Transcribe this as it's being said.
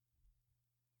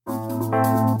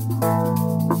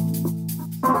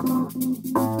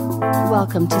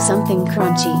Welcome to Something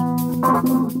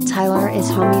Crunchy. Tyler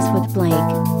is homies with Blake.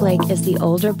 Blake is the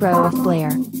older bro of Blair.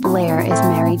 Blair is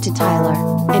married to Tyler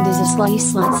and is a slutty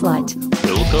slut.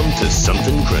 Welcome to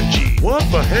Something Crunchy. What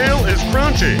the hell is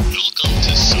crunchy? Welcome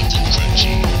to Something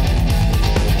Crunchy.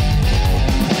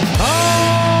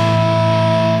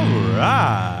 All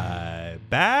right,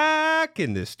 back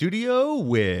in the studio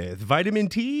with vitamin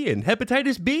T and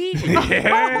hepatitis B.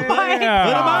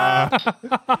 Yeah.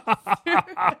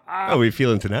 How are we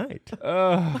feeling tonight?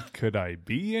 Could I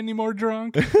be any more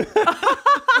drunk?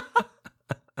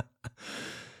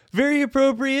 Very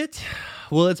appropriate.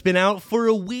 Well, it's been out for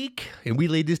a week, and we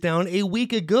laid this down a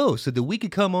week ago so that we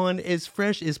could come on as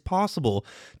fresh as possible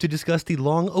to discuss the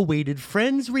long-awaited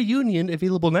Friends reunion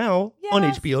available now on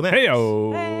HBO Max.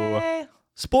 Heyo. Hey.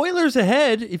 Spoilers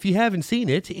ahead if you haven't seen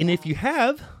it, and if you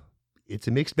have, it's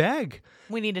a mixed bag.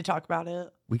 We need to talk about it.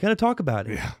 We got to talk about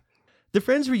it. Yeah. The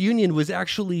Friends reunion was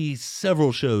actually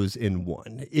several shows in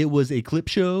one. It was a clip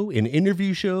show, an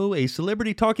interview show, a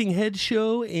celebrity talking head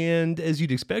show, and as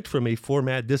you'd expect from a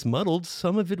format this muddled,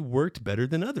 some of it worked better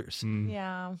than others.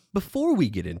 Yeah. Before we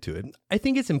get into it, I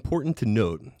think it's important to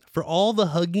note, for all the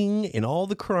hugging and all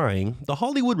the crying, The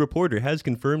Hollywood Reporter has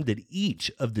confirmed that each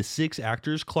of the 6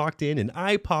 actors clocked in an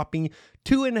eye-popping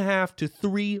 $2.5 to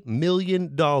 $3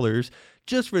 million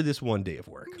just for this one day of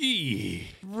work.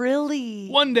 Really?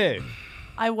 One day.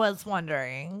 I was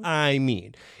wondering. I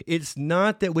mean, it's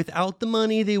not that without the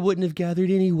money they wouldn't have gathered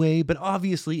anyway, but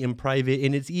obviously in private,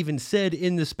 and it's even said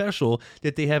in the special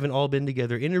that they haven't all been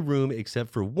together in a room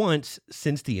except for once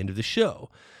since the end of the show.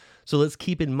 So let's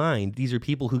keep in mind, these are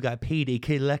people who got paid a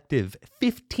collective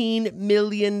 $15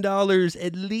 million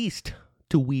at least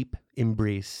to weep,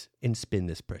 embrace, and spend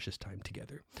this precious time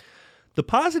together. The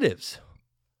positives.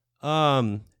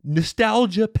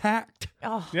 Nostalgia packed,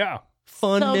 Oh, Yeah.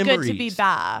 fun so memories. good to be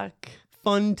back.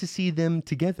 Fun to see them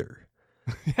together.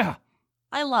 Yeah.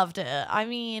 I loved it. I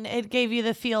mean, it gave you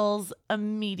the feels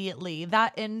immediately.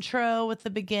 That intro with the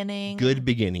beginning. Good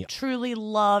beginning. Truly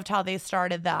loved how they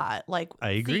started that. Like,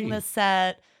 I agree. seeing the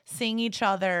set, seeing each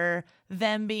other,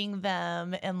 them being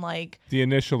them, and like, The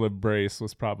initial embrace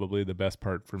was probably the best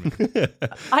part for me.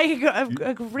 I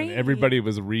agree. And everybody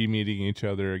was re-meeting each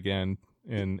other again.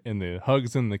 And the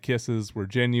hugs and the kisses were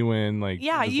genuine. Like,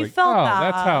 Yeah, it was you like, felt oh, that.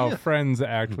 that's how friends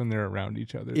act when they're around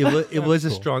each other. It was a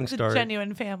cool. strong It's a start.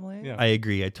 genuine family. Yeah. I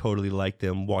agree. I totally liked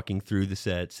them walking through the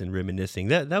sets and reminiscing.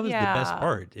 That was the best Yeah.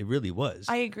 part. It really was.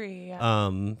 I agree. Yeah.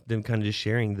 Them kind of just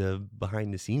sharing the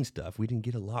behind the scenes stuff. We didn't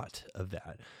get a lot of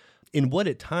that. In what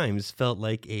at times felt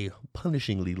like a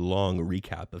punishingly long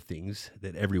recap of things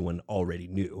that everyone already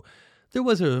knew. There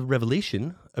was a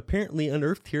revelation, apparently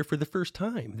unearthed here for the first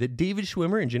time, that David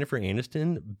Schwimmer and Jennifer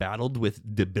Aniston battled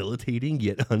with debilitating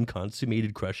yet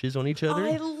unconsummated crushes on each other.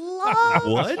 I love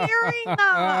What? hearing that.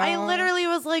 I literally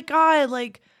was like, God,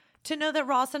 like, to know that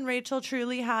Ross and Rachel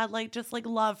truly had like just like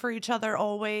love for each other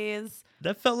always.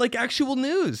 That felt like actual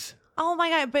news. Oh my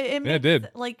God. But it Yeah, makes, it did.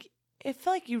 like, it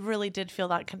felt like you really did feel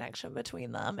that connection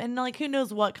between them. And like, who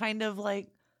knows what kind of like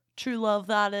true love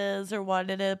that is or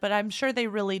what it is. But I'm sure they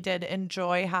really did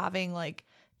enjoy having like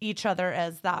each other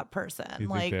as that person. Do you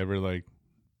like, think they ever, like,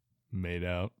 made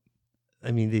out?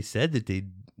 I mean, they said that they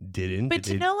didn't. But that to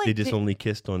they, know, like, they just they- only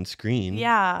kissed on screen.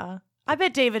 yeah. I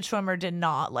bet David Schwimmer did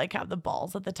not like have the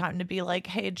balls at the time to be like,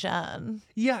 hey, Jen.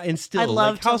 Yeah, and still, I'd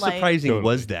love like, how to, like- surprising Totally.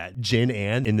 was that? Jen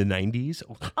Ann in the 90s?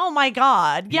 Oh my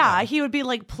God. Yeah. Yeah. He would be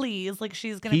like, please, like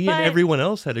she's going to. He and everyone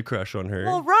else had a crush on her.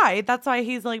 Well, right. That's why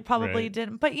he's like probably Right.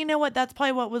 didn't. But you know what? That's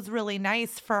probably what was really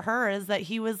nice for her is that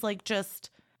he was like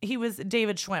he was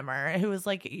David Schwimmer, who was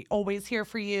like always here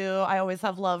for you. I always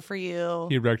have love for you.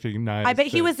 He recognized. I bet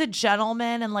he that- was a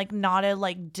gentleman and like not a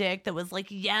like dick that was like,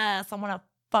 yes, I want to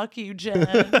fuck you, Jen.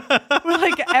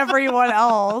 Like everyone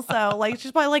else. So like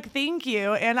she's probably like, thank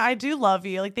you. And I do love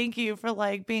you. Like, thank you for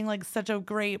like being like such a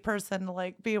great person to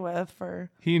like be with for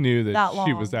He knew that that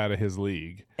she was long. out of his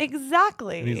league.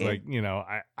 exactly. And he's like, you know,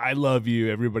 I love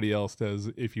you. Everybody else does.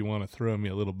 If you want to throw me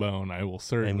a little bone, I will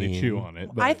certainly mean, chew on it.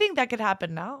 But I think that could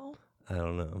happen now. I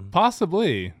don't know.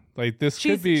 possibly, like, this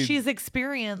could be. She's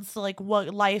experienced like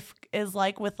what life is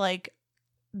like with like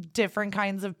different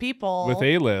kinds of people. with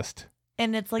A-list.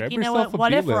 and it's like, grab you know yourself a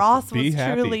what if B-list. Ross Be was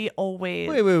happy. truly always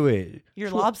Wait. your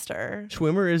Schw- lobster?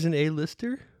 Schwimmer is an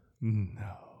A-lister?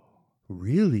 No,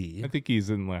 Really? I think he's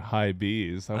in like high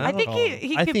B's. I think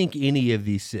he I could, think any of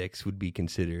these 6 would be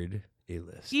considered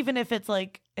A-list. even if it's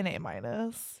like an A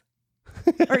minus.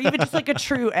 Or even just like a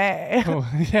true A. Oh,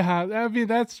 yeah, I mean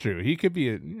that's true. He could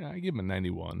be I give him a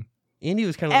 91. And he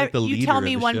was kind of like the leader you tell of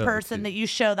me the one show, person too. that you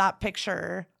show that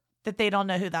picture that they don't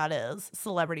know who that is.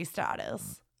 Celebrity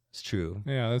status. It's true.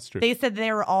 Yeah, that's true. They said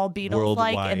they were all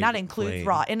Beatles-like, and that Worldwide includes acclaim.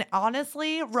 Ross. And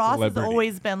honestly, Ross Celebrity. has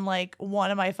always been like one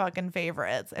of my fucking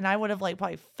favorites. And I would have like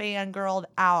probably fangirled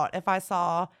out if I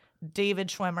saw David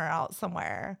Schwimmer out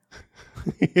somewhere.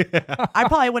 I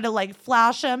probably would have like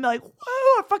flashed him, like, whoa,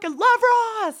 I fucking love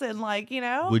Ross. And like, you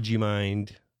know, Would you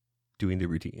mind doing the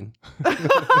routine?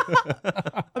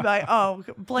 I'd be like, oh,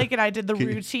 Blake and I did the Could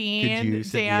routine you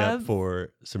set me up dance.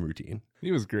 for some routine?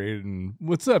 He was great. And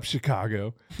what's up,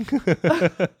 Chicago?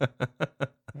 That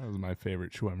was my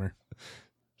favorite Schwimmer.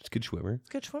 It's good Schwimmer.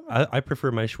 Good Schwimmer. I prefer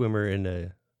my Schwimmer in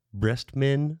a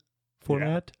breastmen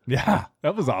format. Yeah,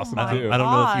 that was awesome my too. I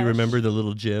don't know if you Gosh. remember the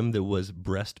little gym that was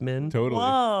breastmen. Totally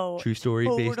Whoa. True story,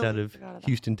 based out Totally of forgot about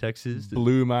Houston, Texas.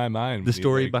 blew my mind. The when he,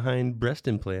 story like- behind breast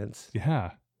implants.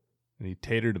 Yeah, and he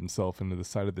tatered himself into the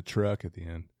side of the truck at the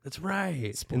end. That's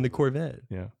right. In the Corvette.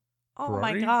 Yeah, Oh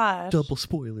my Ferrari? gosh. Double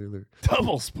spoiler alert.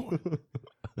 double spoil.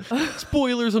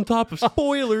 Spoilers on top of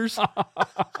spoilers.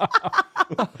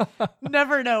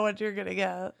 Never know what you're gonna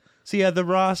get. So yeah, the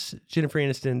Ross Jennifer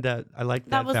Aniston, that I like That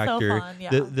that was so factor. fun, yeah.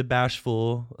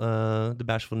 The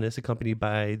bashfulness accompanied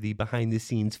by the behind the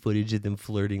scenes footage of them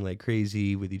flirting like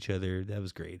crazy with each other. That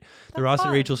was great. The That's Ross fun.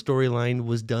 and Rachel storyline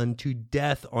was done to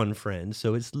death on Friends,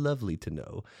 so it's lovely to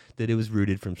know that it was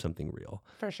rooted from something real.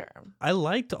 For sure. I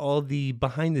liked all the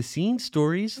behind the scenes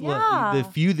stories, Yeah. the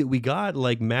few that we got,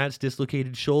 like Matt's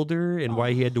dislocated shoulder and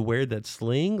why he had to wear that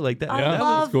sling. Like that, I Yeah, that that was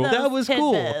love cool. those That was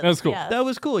cool. tidbits, That was cool. yes. That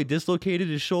was cool. He dislocated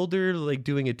his shoulder, like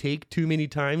doing a take too many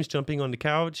times, jumping on the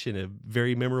couch in a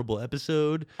very memorable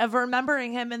episode. Of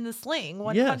remembering him in the sling,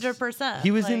 100%.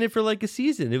 He was in Like, it for like a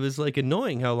season. It was like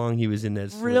annoying how long he was in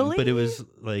that sling. Really? But it was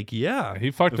like, yeah. He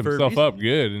fucked for a himself reason. up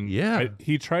good, and Yeah.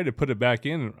 he tried to put it back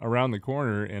in around the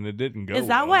corner, and it didn't go. Is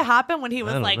that well. what happened when he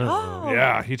was don't like, know. oh?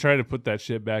 Yeah, he tried to put that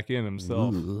shit back in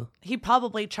himself. Ooh. He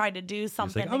probably tried to do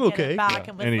something "I'm to get okay." it back Yeah.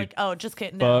 and was And he like, oh, just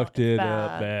kidding. No, Fucked it's it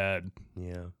up bad. bad.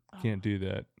 Yeah. Can't do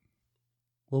that.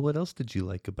 Well, what else did you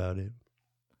like about it?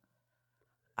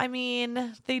 I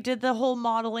mean, they did the whole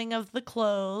modeling of the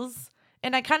clothes.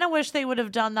 And I kind of wish they would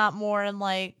have done that more in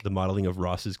like, The modeling of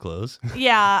Ross's clothes.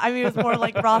 yeah, I mean, it was more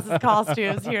like Ross's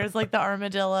costumes. Here's like the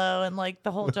armadillo and like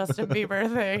the whole Justin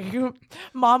Bieber thing.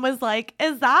 Mom was like, who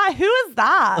is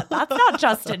that? That's not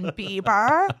Justin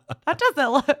Bieber. That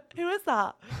doesn't look, who is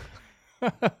that?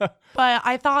 But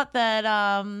I thought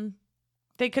that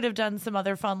they could have done some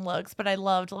other fun looks, but I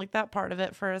loved like that part of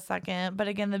it for a second. But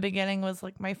again, the beginning was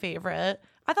like my favorite.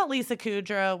 I thought Lisa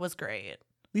Kudrow was great.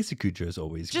 Lisa Kudrow is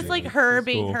always Just great. like her That's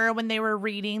being cool. her when they were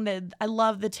reading I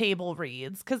love the table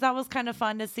reads because that was kind of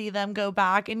fun to see them go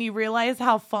back and you realize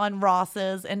how fun Ross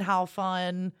is and how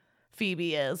fun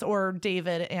Phoebe is, or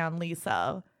David and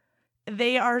Lisa.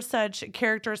 They are such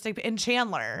characteristic, and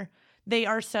Chandler, they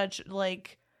are such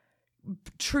like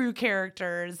true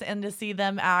characters, and to see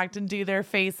them act and do their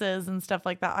faces and stuff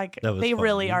like that, like That was they fun.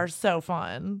 really are so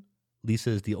fun.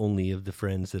 Lisa is the only of the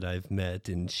friends that I've met,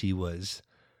 and she was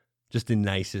just the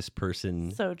nicest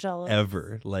person So jealous.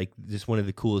 ever. Like, just one of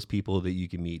the coolest people that you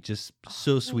can meet. Just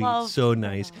so sweet, Love so that.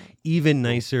 nice, even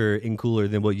nicer and cooler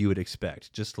than what you would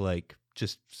expect. Just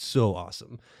so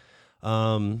awesome.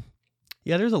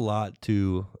 Yeah, there's a lot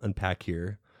to unpack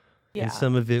here. Yeah. And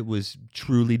some of it was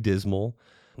truly dismal.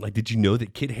 Like, did you know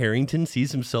that Kit Harington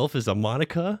sees himself as a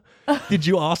Monica? Did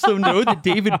you also know that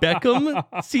David Beckham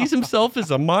sees himself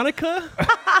as a Monica?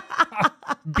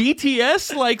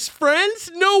 BTS likes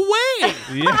Friends? No way!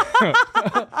 Yeah.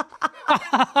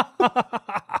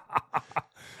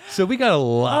 So we got a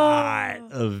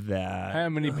lot of that. How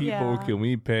many people Yeah. can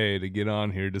we pay to get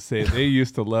on here to say they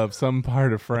used to love some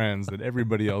part of Friends that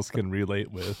everybody else can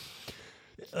relate with?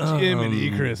 Jiminy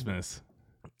Christmas.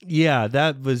 Yeah,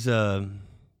 that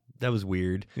was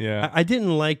weird. Yeah. I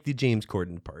didn't like the James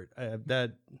Corden part.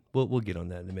 That we'll get on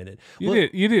that in a minute. You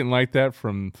didn't like that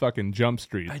from fucking Jump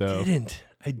Street, though.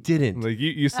 I didn't. Like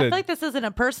you I said, feel like this isn't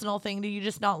a personal thing. Do you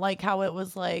just not like how it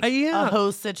was like Yeah. a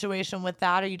host situation with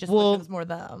that, or you just Well, wish it was more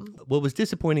them? What was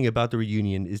disappointing about the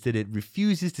reunion is that it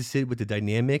refuses to sit with the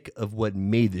dynamic of what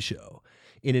made the show.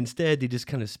 And instead, they just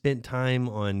kind of spent time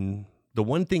on the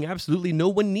one thing absolutely no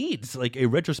one needs, like a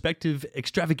retrospective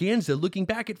extravaganza looking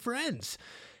back at Friends.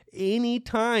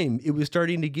 Anytime it was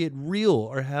starting to get real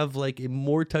or have like a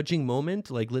more touching moment,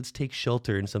 like let's take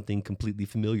shelter in something completely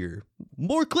familiar,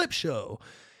 more clip show.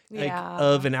 Like, Yeah,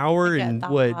 of an hour I get and that.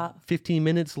 what, 15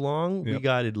 minutes long, we Yep.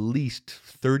 got at least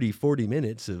 30, 40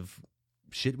 minutes of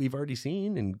shit we've already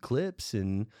seen and clips.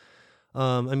 And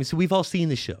I mean, so we've all seen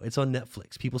the show. It's on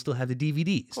Netflix. People still have the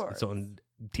DVDs. course. It's on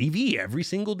TV every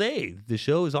single day. The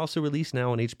show is also released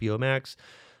now on HBO Max.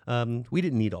 We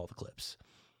didn't need all the clips.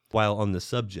 While on the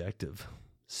subject of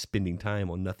spending time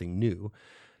on nothing new,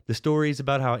 the stories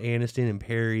about how Aniston and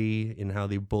Perry and how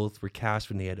they both were cast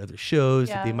when they had other shows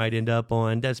that they Yeah. might end up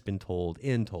on, that's been told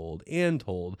and told and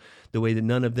told. The way that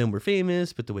none of them were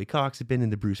famous, but the way Cox had been in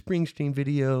the Bruce Springsteen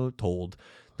video, told.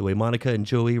 The way Monica and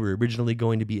Joey were originally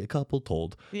going to be a couple,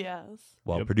 told. Yes.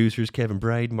 While Yep. producers Kevin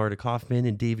Bright, Marta Kaufman,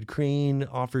 and David Crane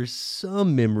offer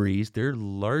some memories, they're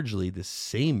largely the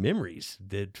same memories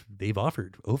that they've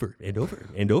offered over and over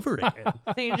and over again.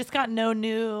 So you just got no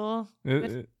new,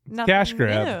 It- nothing cash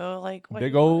grab. new. Like what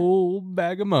Big do you want? old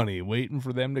bag of money waiting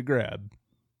for them to grab.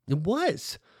 It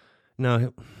was.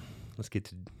 Now, let's get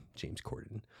to James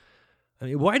Corden. I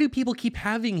mean, why do people keep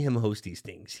having him host these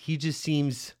things? He just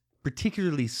seems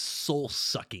particularly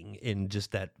soul-sucking in just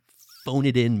that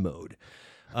phone-it-in mode.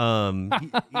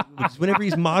 Whenever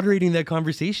he's moderating that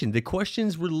conversation, the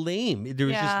questions were lame. There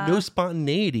was Yeah. just no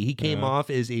spontaneity. He came Yeah. off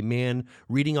as a man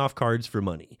reading off cards for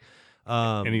money.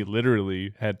 And he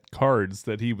literally had cards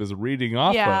that he was reading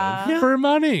off Yeah. of Yeah. for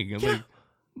money. Like,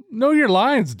 know your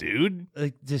lines, dude.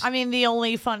 like just I mean, the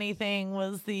only funny thing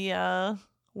was the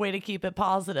way to keep it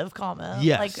positive comment.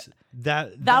 yes, Like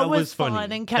that was funny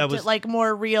fun and That kept was- it like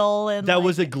more real and that like,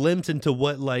 was a glimpse into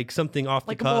what like something off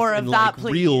the Like, cuff more and of like that,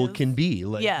 real please. can be.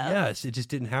 Like yes, it just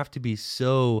didn't have to be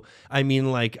so. I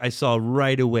mean, like I saw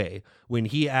right away when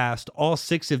he asked all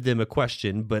 6 of them a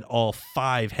question, but all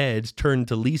 5 heads turned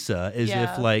to Lisa as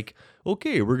Yeah. if like,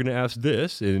 okay, we're gonna ask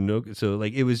this, and so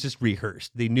like it was just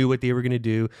rehearsed. They knew what they were gonna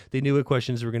do. They knew what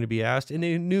questions were gonna be asked, and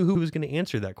they knew who was gonna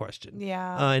answer that question.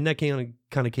 Yeah. And that kind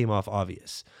of came off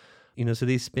obvious. You know, so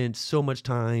they spent so much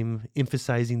time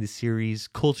emphasizing the series'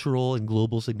 cultural and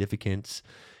global significance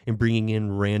and bringing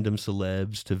in random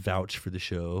celebs to vouch for the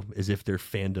show as if their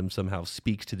fandom somehow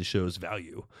speaks to the show's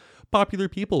value. Popular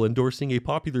people endorsing a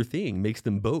popular thing makes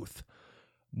them both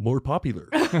more popular.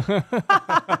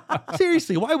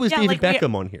 Seriously, why was Yeah, David like,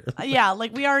 Beckham on here? Yeah,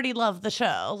 like we already love the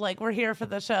show. Like we're here for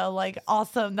the show. Like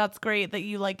awesome. That's great that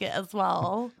you like it as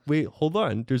well. Wait, hold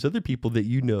on. There's other people that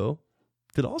you know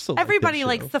that also like that Everybody show.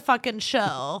 likes the fucking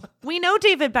show. We know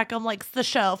David Beckham likes the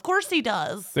show. Of course he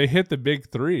does. They hit the big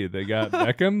 3. They got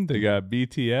Beckham, they got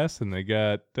BTS, and they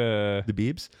got the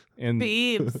Biebs, and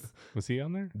Beebs. was he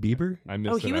on there? Bieber. I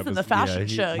missed Oh, it. he was I in the fashion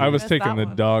he- show. I You was missed taking that the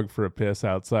one. dog for a piss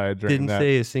outside during Didn't that.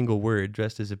 say a single word.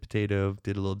 Dressed as a potato,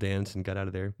 did a little dance, and got out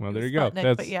of there. Well, there you go. Sputnik,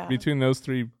 That's but yeah. between those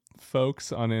 3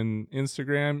 folks on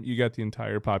Instagram, you got the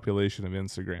entire population of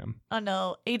Instagram. Oh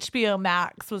no, HBO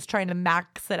Max was trying to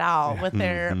max it out with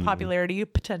their Mm-hmm. popularity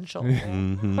potential.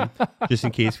 hmm Just in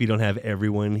case we don't have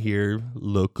everyone here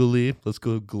locally, let's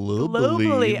go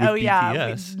globally. with Oh yeah,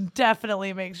 BTS. we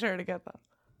definitely make sure to get that.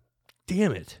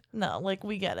 Damn it. No, like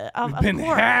we get it. We've Of been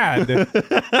course.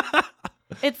 had.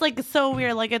 It's like so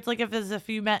weird. Like it's like as if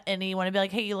you met anyone and be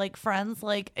like, "Hey, you like Friends?"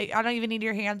 Like I don't even need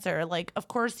your answer. Like, of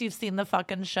course you've seen the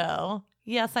fucking show.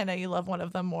 Yes, I know you love one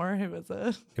of them more. Who is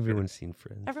it? Everyone's seen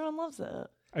Friends. Everyone loves it.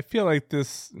 I feel like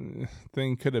this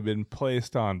thing could have been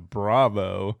placed on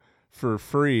Bravo for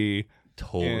free,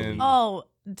 Totally. And- Oh,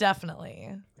 definitely.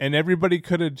 and everybody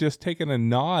could have just taken a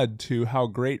nod to how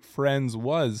great Friends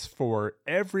was for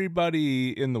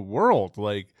everybody in the world.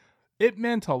 Like, it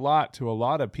meant a lot to a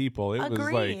lot of people. It was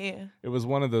Agree. like it was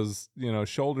one of those,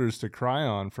 shoulders to cry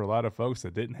on for a lot of folks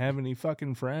that didn't have any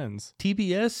fucking friends.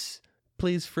 TBS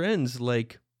plays Friends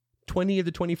like 20 of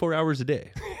the 24 hours a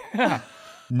day.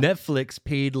 Netflix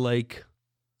paid like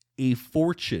a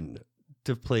fortune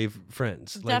to play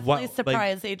Friends. Like, Definitely like,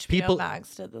 surprised HBO people-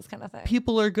 Max did this kind of thing.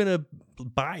 people are gonna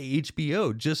buy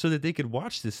HBO just so that they could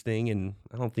watch this thing, and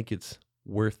I don't think it's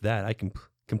worth that. I can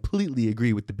completely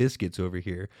agree with the biscuits over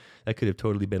here. That could have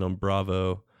totally been on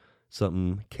Bravo,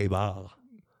 something cable.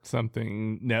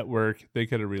 Something network. They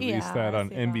could have released Yeah, that I on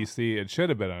see that. NBC. It should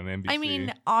have been on NBC. I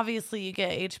mean, obviously you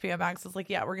get HBO Max is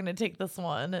like, yeah, we're gonna take this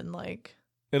one and like,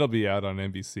 it'll be out on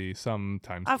NBC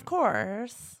sometime. of soon.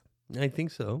 course. I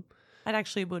think so. I'd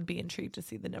actually would be intrigued to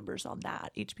see the numbers on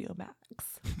that HBO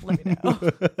Max. Let me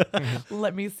know.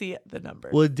 Let me see the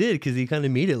numbers. Well, it did because he kind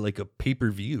of made it like a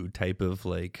pay-per-view type of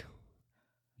like.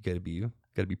 You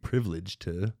gotta be privileged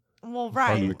to Well,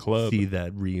 Part of right. the club. see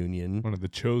that reunion. One of the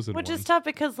chosen Which ones. is tough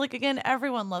because, like, again,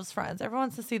 everyone loves Friends. Everyone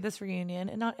wants to see this reunion,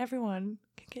 and not everyone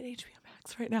can get HBO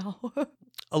Max right now.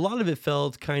 A lot of it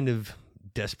felt kind of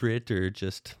desperate or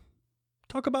just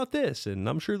talk about this and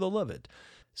I'm sure they'll love it.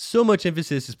 So much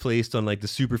emphasis is placed on like the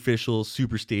superficial,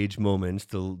 super stage moments.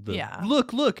 The Yeah.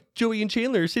 look, Joey and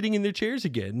Chandler are sitting in their chairs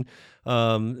again.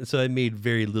 So I made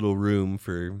very little room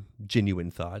for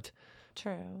genuine thought.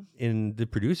 True. And the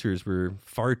producers were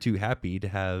far too happy to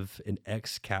have an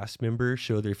ex-cast member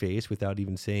show their face without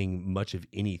even saying much of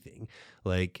anything.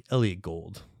 Like Elliot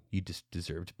Gould You just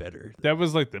deserved better. That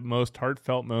was like the most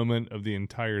heartfelt moment of the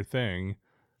entire thing.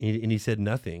 And he said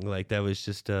nothing. Like, that was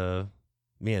just,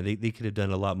 man, they could have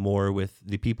done a lot more with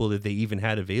the people that they even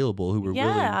had available who were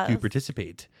willing to Yes.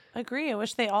 participate. Agree. I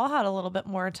wish they all had a little bit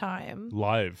more time.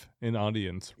 Live in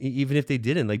audience. Even if they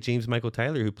didn't, like James Michael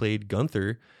Tyler, who played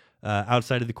Gunther,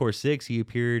 outside of the Core Six, he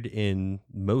appeared in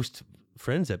most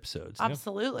Friends episodes.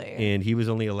 Absolutely. And he was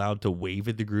only allowed to wave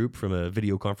at the group from a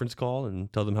video conference call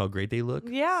and tell them how great they look.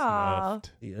 Yeah.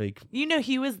 Snuffed. Like, You know,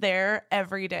 he was there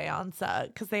every day on set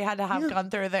because they had to have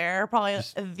Gunther there probably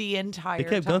the entire they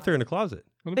kept time. Gunther in a closet.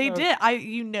 What They about- did.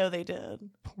 You know they did.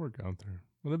 Poor Gunther.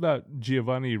 What about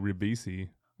Giovanni Ribisi?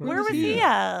 Where was he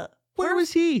at? Where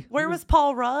was he? Where was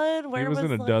Paul Rudd? Where He was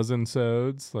in a like, dozen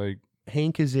sods. Like,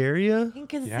 Hank Azaria?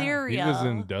 Hank yeah, Azaria. he was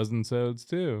in dozen sods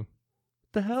too.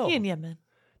 What the hell? He in Yemen.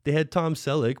 They had Tom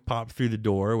Selleck pop through the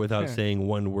door without Yeah. saying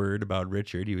one word about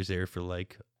Richard. He was there for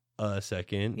like a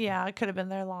second. Yeah, I could have been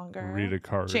there longer. Rita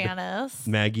Card. Janice.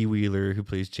 Maggie Wheeler, who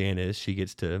plays Janice, she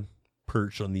gets to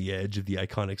perch on the edge of the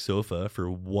iconic sofa for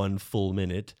 1 full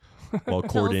minute while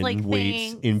Tells, Corden like,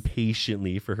 waits things.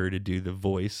 impatiently for her to do the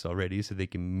voice already so they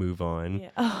can move on. Yeah.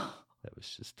 That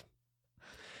was just.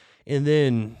 And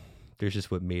then there's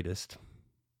just what made us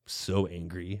so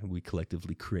angry. We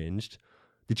collectively cringed.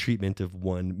 The treatment of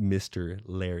one Mr.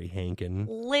 Larry Hankin.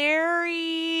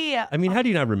 Larry. I mean, how do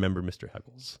you not remember Mr.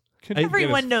 Heckles? Couldn't get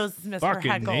Everyone his knows Mr.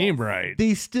 fucking Heckles. name right.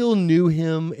 They still knew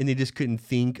him, and they just couldn't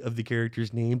think of the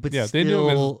character's name. But Yeah, still,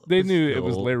 they knew it was, but it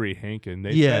was still. Larry Hankin. They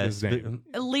said Yes, his name.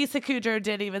 Lisa Kudrow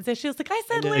did even say, she was like, I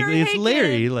said like, Larry it's Hankin.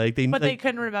 Larry. Like they, But they like,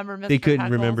 couldn't remember Mr. they couldn't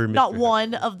Heckles. remember Mr. Not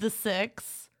one Heckles. of the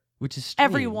 6. which is strange.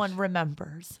 Everyone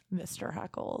remembers Mr.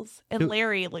 Heckles. And Who-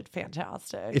 Larry looked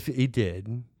fantastic. If he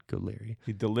did, go Larry.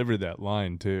 He delivered that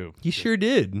line too. He sure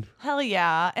did. Hell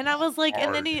yeah. And I was like,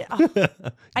 and then I You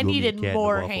owe me needed a cat and a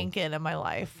more waffle. Hankin in my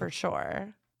life for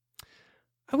sure.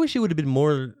 I wish it would have been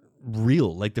more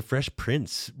real, like the Fresh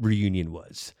Prince reunion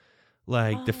was.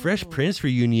 Like the Fresh Oh. Prince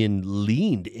reunion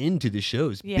leaned into the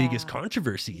show's Yeah. biggest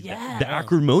controversy. Yeah. The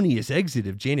acrimonious exit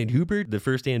of Janet Hubert, the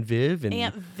first Aunt Viv, and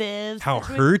Aunt Viv. how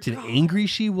situation- hurt and angry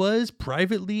she was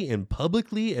privately and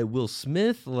publicly at Will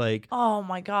Smith. Like, Oh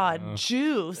my God,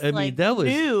 juice! I mean, like that was-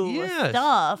 new yes.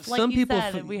 stuff. Like Some you people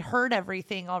said, f- we heard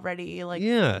everything already. Like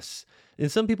yes.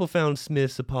 And some people found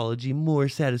Smith's apology more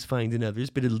satisfying than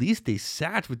others, but at least they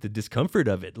sat with the discomfort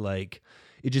of it. Like,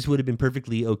 it just would have been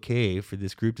perfectly okay for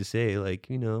this group to say, like,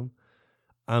 you know,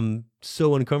 I'm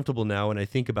so uncomfortable now when I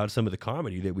think about some of the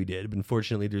comedy that we did. But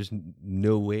unfortunately, there's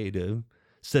no way to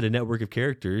set a network of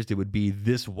characters that would be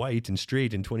this white and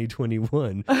straight in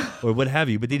 2021 or what have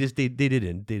you. But they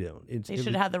didn't. They don't. they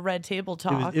should have had the red table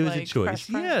talk. It was like a choice. Fresh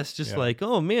Prince. Yes, just Yeah. like,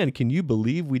 oh man, can you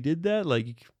believe we did that?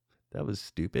 Like, that was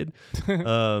stupid.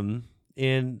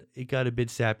 And it got a bit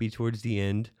sappy towards the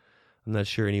end. I'm not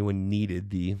sure anyone needed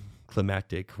the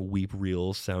climactic weep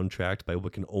reel soundtracked by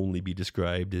what can only be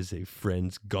described as a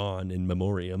friend's gone in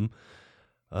memoriam.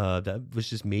 That was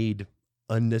just made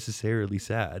unnecessarily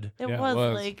sad. It Yeah, it was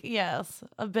was. like, yes,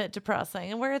 a bit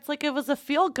depressing. And where it's like, it was a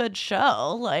feel good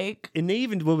show. Like, And they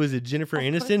even, what was it, Jennifer Of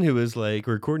course. Aniston, who was like,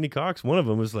 or Courtney Cox, one of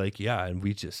them was like, yeah, and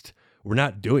we're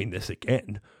not doing this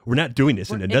again. We're not doing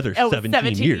this in another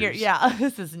 17 years. Yeah,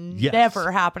 this is Yes.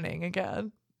 never happening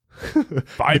again.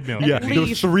 $5 million. Yeah, At the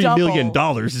least $3 million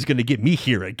double. is going to get me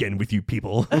here again with you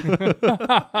people.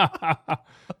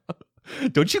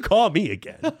 Don't you call me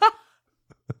again.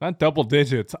 Not double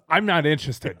digits. I'm not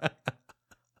interested.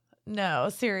 No,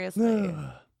 seriously.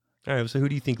 All right, so who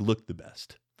do you think looked the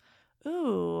best?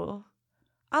 Ooh.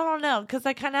 I don't know, because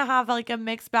I kind of have like a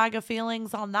mixed bag of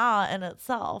feelings on that in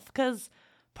itself. Because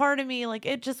part of me, like,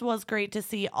 it just was great to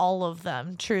see all of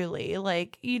them, truly.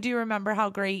 Like, you do remember how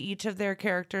great each of their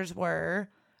characters were.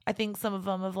 I think some of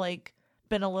them have, like,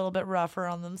 been a little bit rougher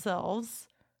on themselves.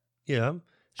 Yeah.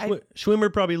 I-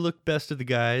 Schwimmer probably looked best of the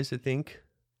guys, I think.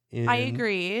 I And-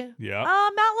 agree. Yeah.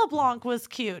 Matt LeBlanc was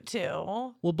cute,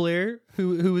 too. Well, Blair,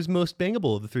 who was most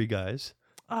bangable of the three guys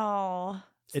Oh.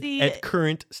 See, at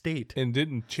current state. And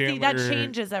didn't see, Chandler that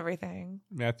changes everything.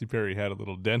 Matthew Perry had a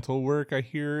little dental work, I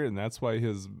hear, and that's why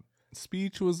his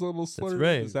speech was a little slurred.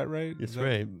 right. Is that right? That's Is that-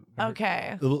 right.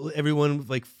 Okay. Everyone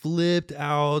like flipped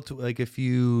out like a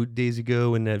few days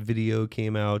ago when that video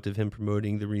came out of him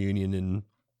promoting the reunion, and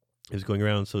it was going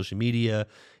around on social media.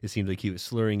 It seemed like he was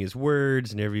slurring his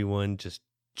words, and everyone just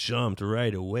jumped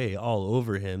right away all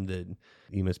over him that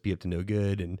he must be up to no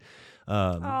good. And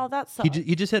Oh, that sucks.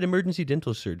 he just had emergency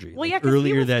dental surgery. Well, like, yeah, 'cause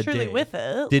earlier he was that truly day. with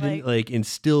it. Didn't like and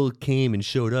still came and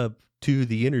showed up to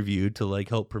the interview to like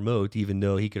help promote, even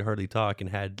though he could hardly talk and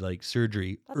had like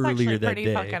surgery That's earlier actually that pretty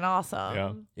day. fucking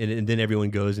awesome. Yeah. And then everyone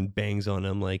goes and bangs on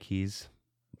him like he's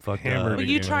fucked Hammered up. Well,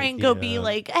 you again. try and go be Yeah.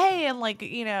 like, hey, and like,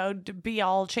 be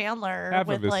all Chandler Half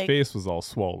with of his like, face was all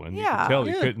swollen. You Yeah. could tell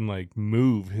he Yeah. couldn't like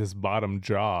move his bottom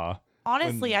jaw.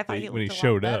 honestly, when I thought they- he when he looked a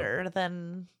showed lot up. better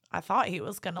than I thought he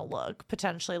was going to look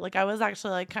potentially. Like I was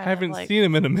actually like kind I of haven't like, seen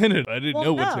him in a minute. I didn't Well,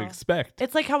 know what to no. expect.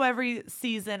 it's like how every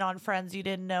season on Friends, you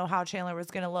didn't know how Chandler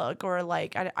was going to look, or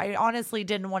like, I honestly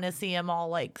didn't want to see him all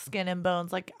like skin and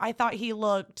bones. Like I thought he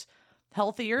looked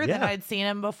healthier than Yeah. I'd seen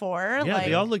him before. Yeah, like,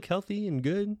 they all look healthy and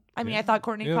good. I mean, I thought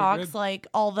Courtney Yeah, Cox, good. like,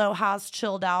 although has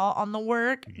chilled out on the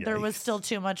work, there was Yikes. still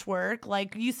too much work.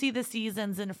 Like, you see the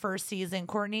seasons in first season,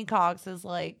 Courtney Cox is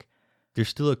like, There's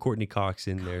still a Courtney Cox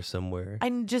in there somewhere. I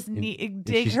just And- need and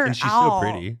dig she's, her and she's out.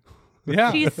 so pretty.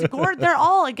 Yeah. She's scored. They're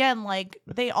all again like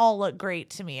they all look great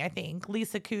to me. I think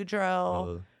Lisa Kudrow.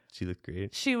 Oh, she looked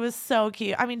great. She was so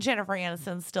cute. I mean, Jennifer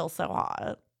Aniston's still so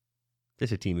hot.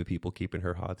 There's a team of people keeping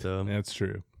her hot though. That's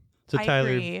true. So I Tyler,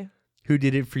 agree. who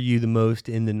did it for you the most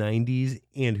in the 90s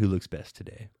and who looks best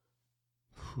today?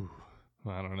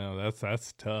 I don't know.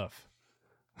 That's tough.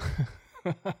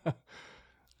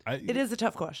 It is a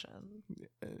tough question.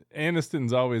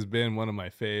 Aniston's always been one of my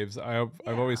faves. I've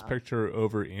always Yeah. picked her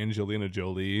over Angelina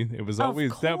Jolie. It was Of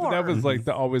always that was like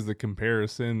always the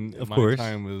comparison. Of My course.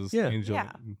 time was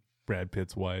Yeah. Brad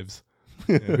Pitt's wives.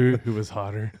 Yeah, who was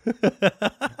hotter?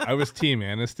 I was Team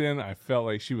Aniston. I felt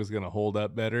like she was gonna hold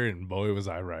up better, and boy was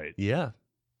I right. Yeah.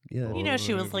 Yeah. You know,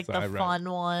 she was was like the I right? fun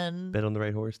one. Bet on the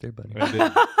right horse there, buddy. I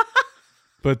did.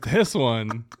 But this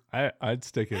one, I'd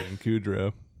stick it in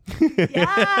Kudrow.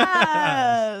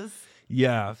 Yes.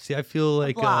 Yeah. See, I feel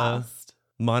like Blast.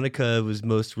 Monica was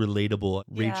most relatable.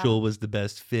 Yeah. Rachel was the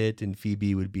best fit, and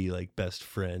Phoebe would be like best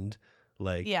friend.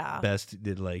 Like Yeah. best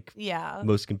did like Yeah.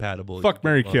 most compatible. Fuck,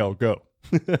 Mary, kill, go.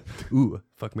 Ooh,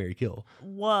 fuck Mary Kill.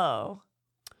 Whoa.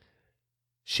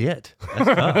 Shit. That's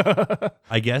tough.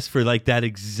 I guess for like that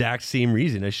exact same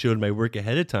reason. I showed my work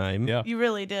ahead of time. Yeah. You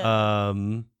really did.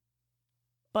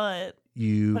 But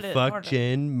You Put it in fuck order.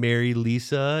 Jen, marry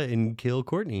Lisa, and kill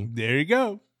Courtney. There you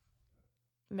go.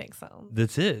 makes sense.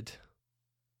 That's it.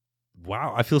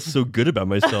 Wow, I feel so good about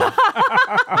myself.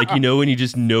 Like, when you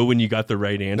just know when you got the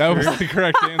right answer. That was the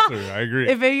correct answer. I agree.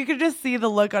 If you could just see the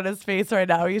look on his face right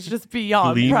now, he's just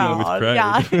beyond Gleaming proud. with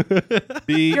pride. Yeah.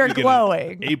 B, You're you get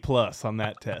glowing. an A+ on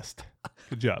that test.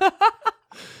 Good job.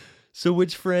 So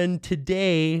which friend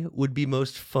today would be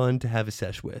most fun to have a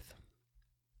sesh with?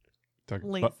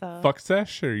 Talking Lisa. fuck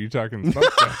sesh, or are you talking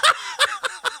smoke sesh?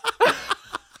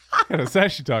 What kind of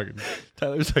sesh you talking?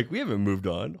 Tyler's like, we haven't moved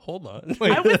on. Hold on.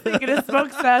 I was thinking of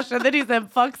smoke sesh, and then he said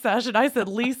fuck sesh, and I said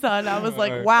Lisa, and I was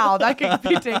like, wow, that could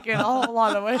be taken a whole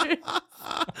lot of ways.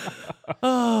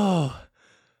 Oh,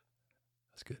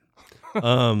 that's good.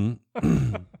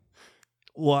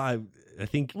 Well, I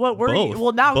think What were both. you?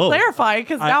 Well, now Both. clarify,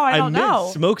 because now I don't meant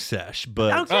know. Smoke sesh,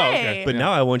 but Okay. but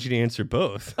now I want you to answer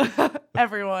both.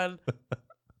 Everyone.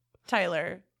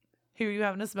 Tyler, who are you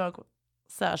having a smoke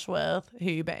sesh with? Who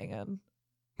you banging?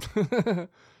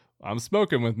 I'm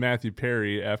smoking with Matthew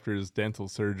Perry after his dental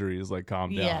surgery is like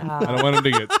calmed down. Yeah. I don't want him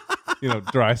to get,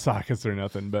 dry sockets or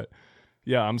nothing. But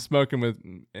yeah, I'm smoking with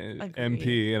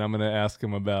MP, and I'm gonna ask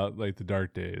him about like the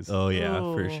dark days, Oh yeah,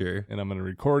 for Ooh. sure. and I'm gonna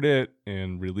record it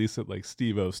and release it like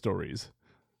Steve-O stories.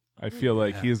 I feel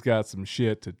like Yeah. he's got some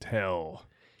shit to tell.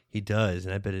 He does,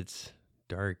 and I bet it's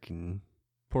dark and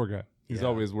Poor guy. He's Yeah.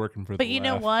 always working for. But the you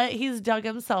know laugh. what? He's dug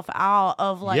himself out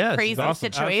of like Yes, crazy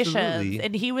awesome. situations. Absolutely.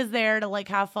 And he was there to like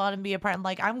have fun and be a part. And,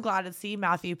 like, I'm glad to see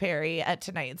Matthew Perry at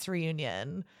tonight's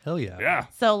reunion. hell yeah. Yeah.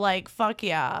 So like, fuck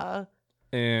yeah.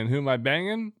 And who am I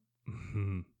banging?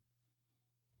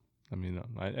 I mean,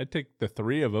 I take the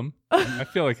three of them. I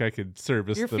feel like I could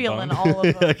service You're the feeling bunch. all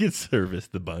of I them. could service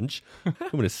the bunch. I'm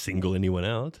gonna single anyone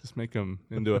out. Just make them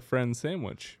into a friend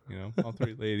sandwich, all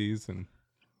three ladies. And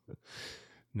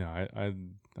no,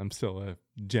 I'm still a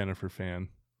Jennifer fan.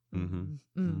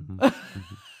 Mm-hmm. Mm.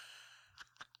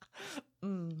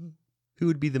 Mm. Who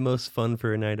would be the most fun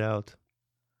for a night out?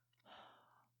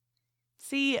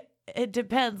 See, it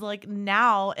depends. Like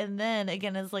now and then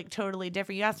again is like totally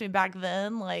different. You asked me back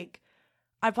then, like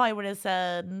I probably would have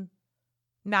said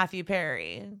Matthew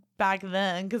Perry back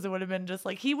then because it would have been just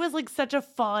like he was like such a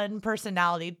fun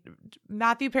personality.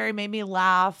 Matthew Perry made me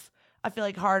laugh. I feel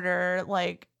like harder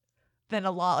like than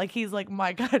a lot. Like he's like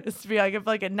my kind of be like I feel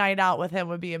like a night out with him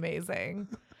would be amazing.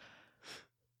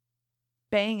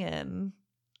 Banging.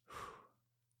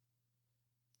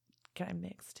 Can I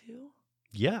mix too?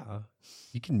 Yeah,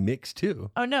 you can mix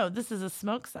too. Oh no, this is a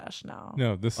smoke sesh now.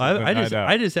 No, this is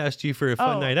I just asked you for a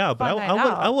fun night out, but fun night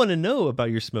out. I want to know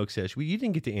about your smoke sesh. You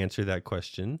didn't get to answer that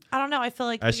question. I don't know. I feel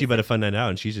like I asked you about a fun night out,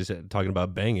 and she's just talking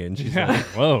about banging. She's like,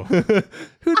 Whoa.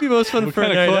 who'd be most fun What for a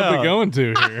kind night of club out? we going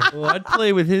to here? Well, I'd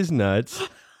play with his nuts,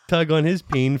 tug on his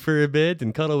peen for a bit,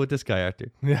 and cuddle with this guy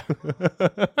actor. Yeah.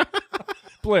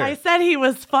 Blair, I said he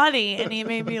was funny and he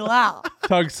made me laugh.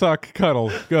 tug, suck,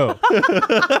 cuddle, go.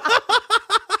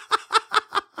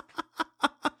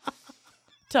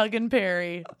 Tug and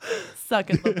Perry,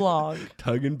 sucking the blog.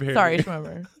 Tug and Perry. Sorry,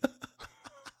 Schwimmer.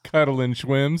 Cuddle and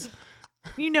schwims.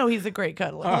 You know he's a great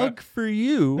cuddler. Hug for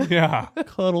you, Yeah.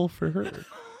 cuddle for her.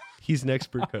 He's an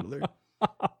expert cuddler.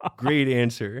 Great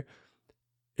answer.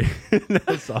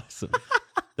 That's awesome.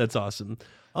 That's awesome.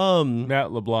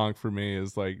 Matt LeBlanc for me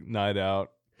is like night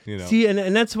out, you know. See,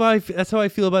 and that's why that's how I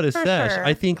feel about a For sesh. sure.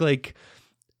 I think like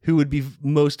who would be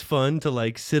most fun to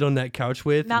like sit on that couch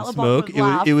with Matt and LeBlanc smoke? would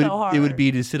laugh it would so it would hard.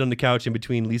 be to sit on the couch in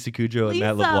between Lisa Kudrow and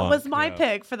Matt Lisa LeBlanc. was my Yeah.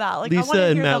 pick for that. Like I Lisa want to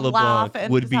and hear Matt them laugh LeBlanc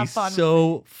and would just be have fun with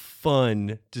so me.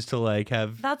 fun just to like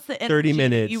have That's the 30 energy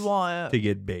minutes you want. to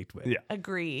get baked with. Yeah.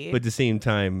 Agree. But at the same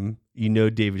time,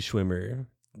 David Schwimmer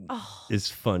oh, is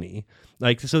funny.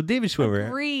 Like, so David Schwimmer,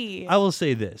 agree. I will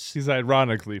say this. He's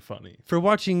ironically funny. For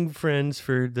watching Friends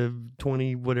for the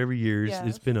 20 whatever years Yes.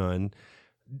 it's been on,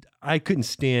 I couldn't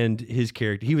stand his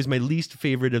character. He was my least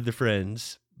favorite of the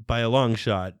Friends by a long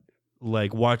shot,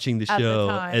 like watching the At the show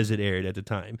time. as it aired at the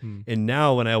time. And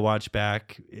now when I watch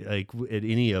back, like at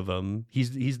any of them,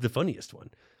 he's the funniest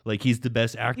one. Like he's the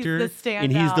best actor, and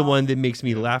he's the standout. one that makes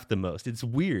me laugh the most. It's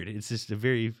weird. It's just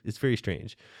it's very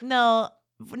strange. No,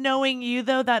 knowing you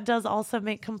though, that does also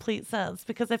make complete sense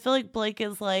because I feel like Blake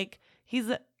is like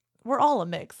we're all a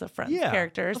mix of Friends Yeah,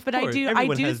 characters, of but course. I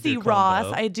Everyone do has see their Ross,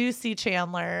 combo. I do see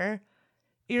Chandler.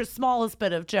 You're smallest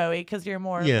bit of Joey because you're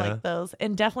more Yeah. of like those,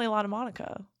 and definitely a lot of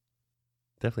Monica.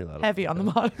 Definitely a lot of Heavy on the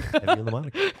Monica. Heavy on the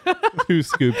Monica. 2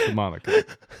 scoops of Monica.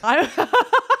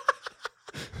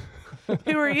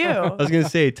 Who are you? I was gonna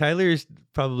say Tyler's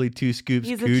probably 2 scoops.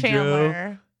 He's Kudrow, a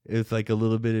Chandler. with like a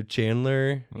little bit of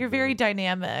Chandler. You're very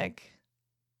dynamic.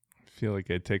 I feel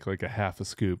like I'd take like a half a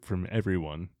scoop from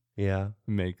everyone Yeah,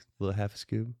 and make a little half a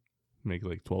scoop.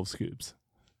 like 12 scoops.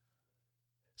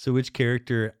 So, which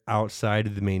character outside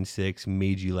of the main 6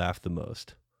 made you laugh the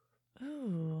most?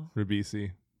 Ooh.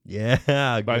 Ribisi. Yeah,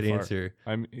 By good far. answer.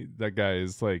 That guy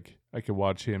is like, I could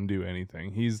watch him do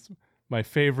anything. He's my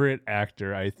favorite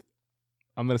actor.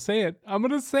 I'm gonna say it. I'm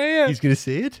gonna say it. He's gonna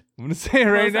say it. I'm gonna say it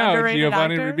right Most now. underrated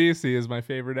Giovanni actor? Ribisi is my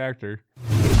favorite actor.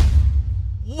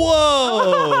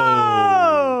 Whoa!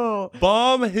 Oh!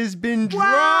 Bomb has been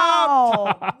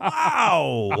dropped. Wow!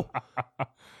 Wow!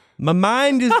 My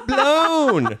mind is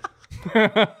blown.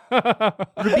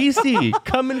 Ribisi,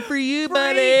 coming for you,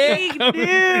 buddy. Breaking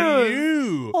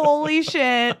news! Holy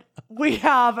shit! We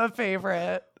have a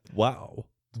favorite. Wow.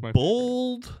 my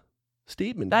Bold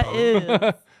statement. That Bomb.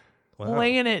 is Wow.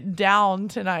 laying it down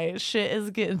tonight. Shit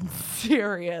is getting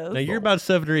serious. Now you're about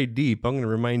 7 or 8 deep. I'm going to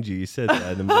remind you. You said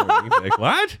that in the morning. Like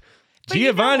what? But you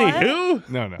know Giovanni? what? Who?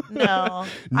 No. No,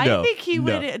 I No, think he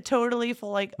no. would totally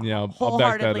Yeah, I'll back that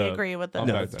wholeheartedly up. agree with I'll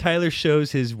this. No, back that. Tyler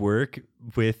shows his work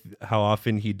with how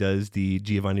often he does the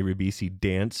Giovanni Ribisi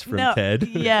dance from No, TED.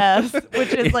 Yes,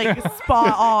 which is like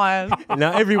spot on.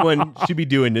 Now everyone should be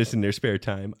doing this in their spare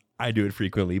time. I do it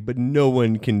frequently, but no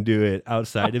one can do it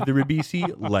outside of the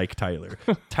Ribisi like Tyler.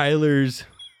 Tyler's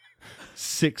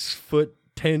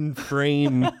 6'10"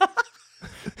 frame.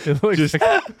 It looks Just-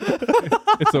 like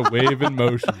it's a wave in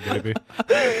motion, baby.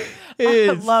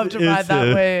 I'd love to ride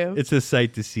that wave. It's a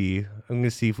sight to see. I'm gonna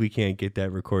see if we can't get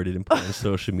that recorded and put on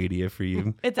social media for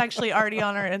you. It's actually already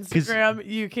on our Instagram.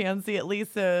 You can see at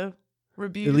least a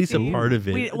review. At least a part of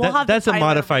it. We'll have the that's a Tyler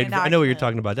modified. I know what you're reenactment.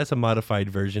 talking about. That's a modified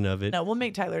version of it. No, we'll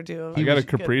make Tyler do. I got a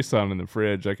Good. Capri Sun in the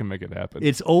fridge. I can make it happen.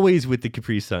 It's always with the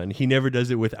Capri Sun. He never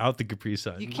does it without the Capri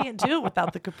Sun. You can't do it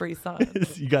without the Capri Sun.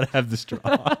 You gotta have the straw.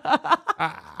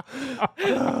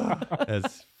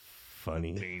 That's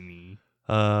funny.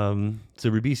 So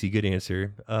Ribisi, good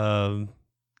answer.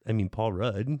 I mean Paul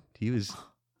Rudd. He was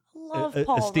Love a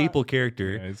Paul staple Rudd.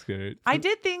 character. Yeah, it's good. I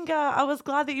did think I was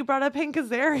glad that you brought up Hank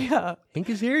Azaria. Hank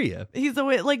Azaria. He's a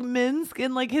like Minsk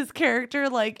and like his character,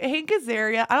 like Hank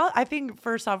Azaria. I think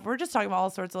first off, we're just talking about all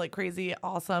sorts of like crazy,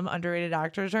 awesome, underrated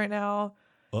actors right now.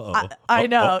 Uh-oh. I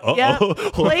know. Yeah.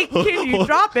 Blake, can you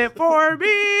drop it for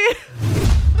me?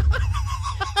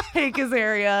 Hank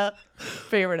Azaria,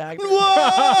 favorite actor.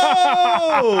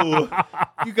 Whoa!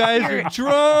 You guys are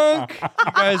drunk.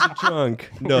 You guys are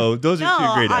drunk. No, those are two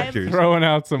No, great I'm- actors. Throwing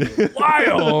out some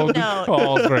wild No.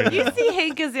 calls right You now. see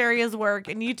Hank Azaria's work,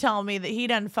 and you tell me that he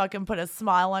doesn't fucking put a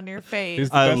smile on your face. He's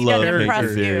the I best love Hank Hank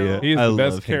Azaria. Azaria. He's I the love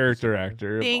best Hank character Azaria.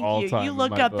 actor of Thank all you. time. You in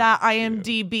look my up book. that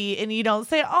IMDb, and you don't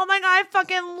say, "Oh my god, I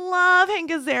fucking love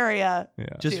Hank Azaria." Yeah.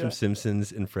 Just Do from it.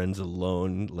 Simpsons and Friends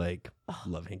alone, like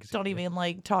love Hank Azaria. Don't even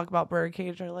like talk about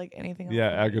Birdcage or like anything else.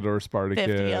 Yeah, like Agador 50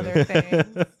 Spartacus. other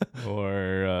things.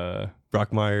 Or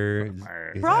Brockmire.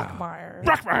 is- Brockmire.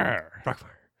 Brockmire.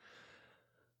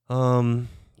 Brockmire.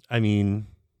 I mean,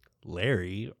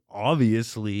 Larry,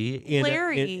 obviously. And,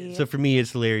 Larry. so for me,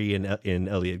 it's Larry and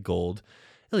Elliot Gould.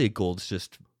 Elliot Gould's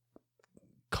just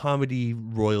comedy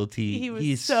royalty. He was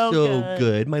He's so good.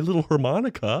 good. My little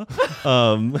harmonica.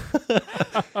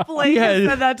 Blake Yeah. has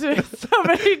said that to me so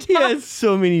many times. He has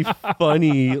so many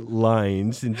funny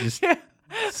lines and just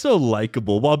so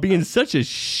likable while being such a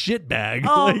shitbag.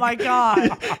 Oh Like, my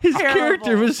god. His Terrible.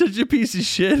 character was such a piece of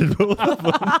shit in both of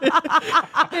them.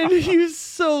 And he was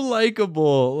so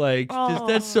likable. Like, just,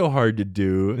 that's so hard to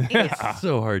do. Yeah. It's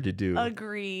so hard to do.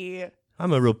 Agree.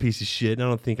 I'm a real piece of shit, and I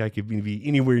don't think I could be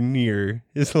anywhere near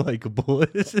as likable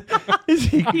as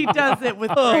he. He does it with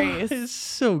Oh, grace. it's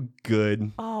so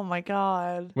good. Oh my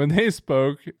god. When they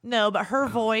spoke, No, but her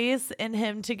voice and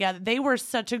him together, they were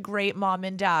such a great mom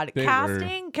and dad. They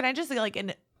Casting, can I just say, like,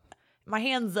 and my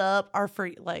hands up are for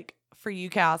you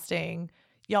casting.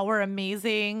 Y'all were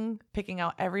amazing, picking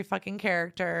out every fucking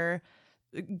character.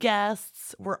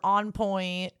 Guests were on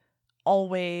point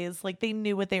always. Like, they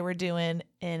knew what they were doing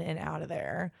in and out of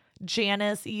there.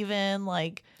 Janice, even,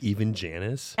 like, Even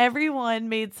Janice. everyone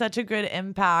made such a good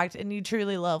impact, and you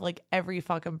truly love like every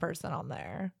fucking person on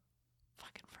there.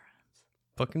 Fucking friends.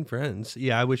 Fucking Friends.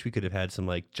 Yeah, I wish we could have had some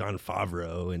like John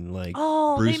Favreau and like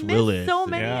Oh, Bruce they missed Willis. so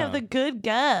and many Yeah. of the good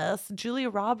guests. Julia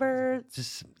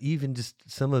Roberts. just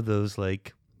some of those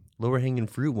like lower hanging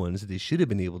fruit ones that they should have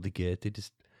been able to get. They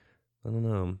just, I don't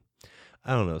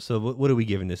know. So what are we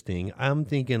giving this thing? I'm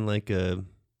thinking like a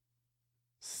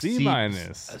C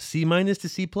minus. a C minus to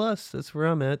C plus. That's where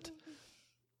I'm at.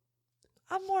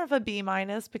 I'm more of a B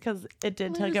minus because it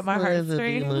did tug at my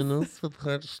heartstrings.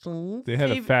 They had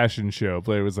a Dave- fashion show.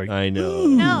 Blair was like, I know.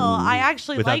 No, I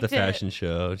actually Without liked the it. fashion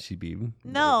show, she'd be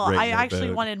No, right I in that actually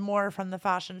boat. wanted more from the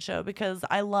fashion show because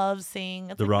I love seeing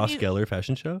it's the like when Ross you- Geller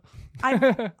fashion show.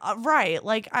 Right.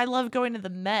 Like, I love going to the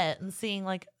Met and seeing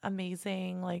like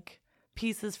amazing like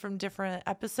pieces from different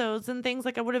episodes and things.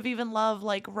 Like, I would have even loved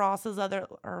like Ross's other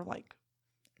or like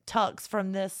tucks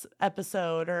from this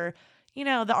episode, or you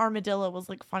know, the armadillo was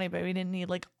like funny, but we didn't need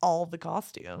like all the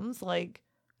costumes. Like,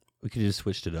 We could have just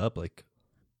switched it up like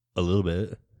a little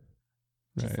bit.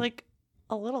 just right. like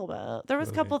a little bit. There was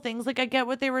a Totally. couple things like I get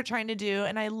what they were trying to do,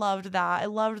 and I loved that. I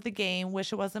loved the game.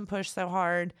 Wish it wasn't pushed so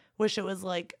hard. Wish it was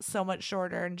like so much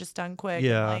shorter and just done quick.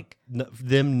 Yeah, And, like,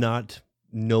 them not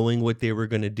knowing what they were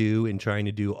going to do and trying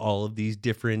to do all of these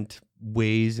different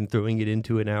ways and throwing it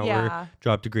into an hour Yeah.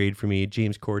 dropped a grade for me.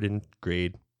 James Corden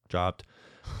grade dropped.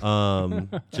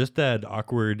 Just that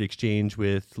awkward exchange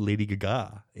with Lady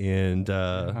Gaga and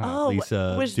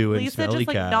Lisa was doing Lisa Smelly just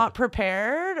like Cat. not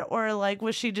prepared, or like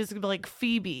was she just like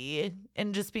Phoebe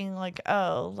and just being like,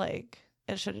 oh, like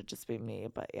it should have just been me?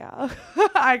 But yeah,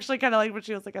 I actually kind of like what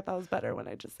she was like. I thought it was better when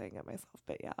I just sang it myself.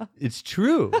 But yeah, It's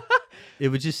true. It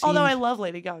would just seem although I love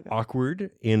Lady Gaga.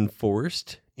 awkward and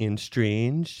forced and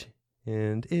strange,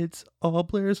 and it's all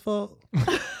Blair's fault.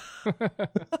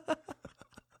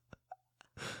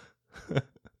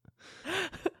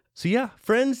 So yeah,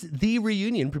 Friends, the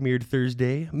reunion premiered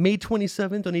Thursday, May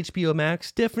 27th on HBO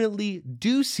Max. Definitely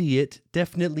do see it.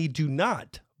 Definitely do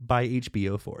not buy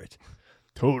HBO for it.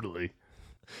 totally.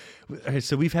 All right,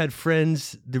 so we've had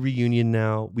Friends, the reunion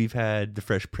now. We've had the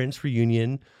Fresh Prince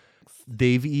reunion.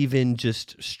 They've even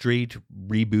just straight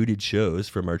rebooted shows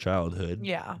from our childhood.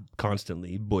 Yeah,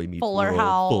 Constantly. Boy Meets Fuller World,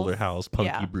 House. Fuller House, Punky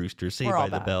Yeah. Brewster, Saved We're all by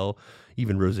the back. Bell.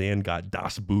 Even Roseanne got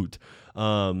Das Boot.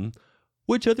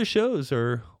 Which other shows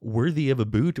are worthy of a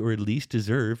boot or at least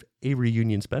deserve a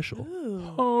reunion special?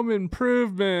 Home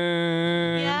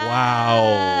Improvement.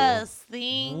 yes,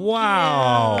 thank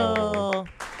Wow. you.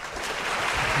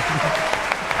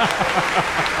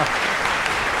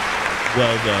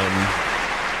 Well done.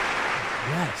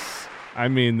 Yes. I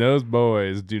mean, those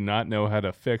boys do not know how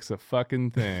to fix a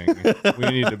fucking thing. We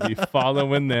need to be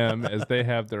following them as they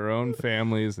have their own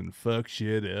families and fuck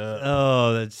shit up.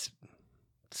 Oh, that's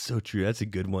so true. That's a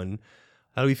good one.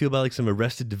 How do we feel about like some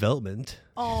Arrested Development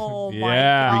Oh Yeah. my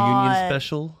god, reunion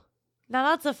special? Now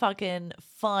that's a fucking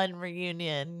fun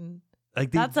reunion.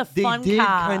 Like That's a they fun did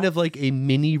cast. kind of like a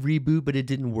mini reboot, but it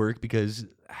didn't work because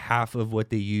half of what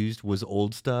they used was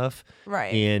old stuff,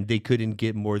 Right. and they couldn't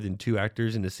get more than 2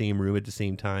 actors in the same room at the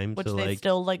same time. Which so they like,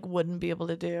 still like wouldn't be able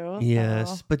to do.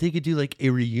 yes, so. but they could do like a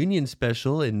reunion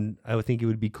special, and I would think it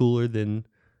would be cooler than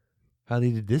how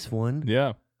they did this one. Yeah.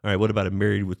 All right, what about a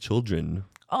Married with Children?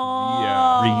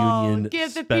 Oh, Reunion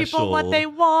give the people what special. they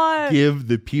want. Give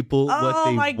the people what Oh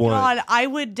they my want. god, I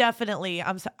would definitely.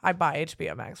 I buy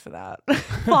HBO Max for that.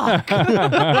 Fuck.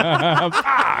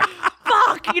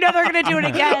 Fuck. You know they're gonna do it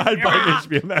again. I'd buy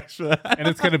HBO Max for that. And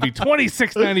it's going to be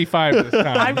 $26.95 this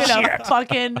time. I'm gonna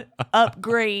fucking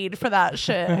upgrade for that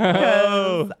shit.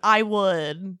 'Cause I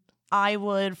would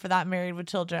for that Married with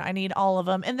Children. I need all of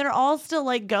them, and they're all still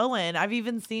like going. I've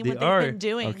even seen what They they've are. been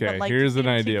doing. Okay, but, like, here's to an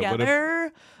get idea. What if-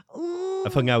 Together, ooh.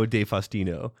 I've hung out with Dave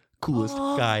Faustino, coolest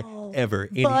guy ever.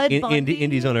 Bud Bundy.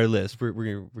 Andy's on our list. We're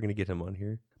gonna get him on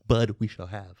here. Bud, we shall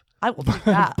have. I will take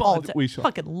that all Bud, day. we shall-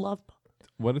 Fucking love.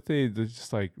 What if they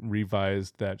just like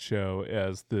revised that show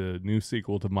as the new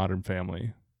sequel to Modern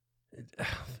Family?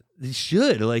 They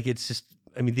should. Like, it's just.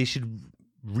 I mean, they should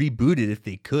reboot it if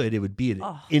they could. It would be an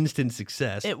instant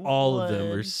success. It All of them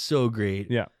are would. so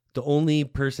great. Yeah. The only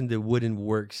person that wouldn't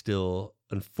work still,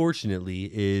 unfortunately,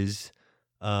 is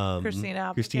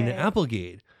Christina Christina Applegate.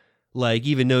 Applegate. Like,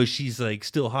 even though she's like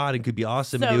still hot and could be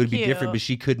awesome, and So they would be cute. different, but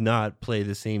she could not play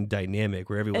the same dynamic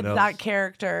where everyone else. That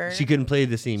character. She couldn't play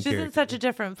the same She's character. in such a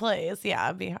different place. Yeah,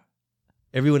 it'd be.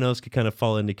 Everyone else could kind of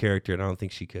fall into character, and I don't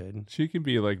think she could. She can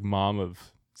be like mom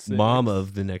of 6. Mom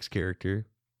of the next character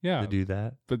Yeah. to do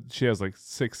that. But she has like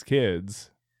 6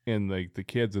 kids, and like the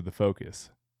kids are the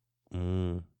focus,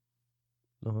 No,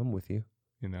 I'm with you.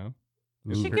 you know?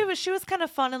 She was kind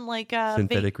of fun in like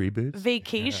Synthetic reboots.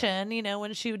 Vacation. You know,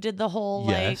 when she did the whole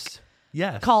Yes.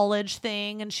 Yes. like college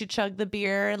thing, and she chugged the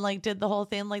beer and like did the whole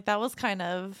thing. Like that was kind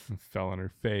of Fell on her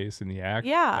face in the act.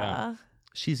 yeah.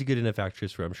 She's a good enough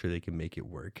actress where I'm sure they can make it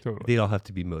work. Totally. They'd all have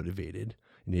to be motivated,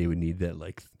 and they would need that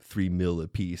like $3 million a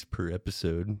piece per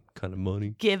episode kind of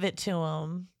money. Give it to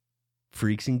him.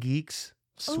 Freaks and Geeks,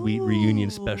 sweet reunion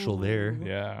special there.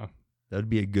 Yeah. That would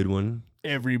be a good one.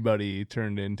 Everybody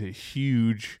turned into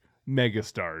huge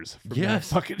megastars from that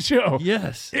Yes. fucking show.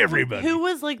 Yes. Everybody. Who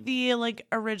was like the like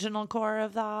original core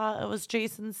of that? It was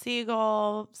Jason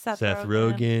Segel, Seth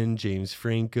Rogen, James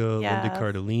Franco, Linda Yes.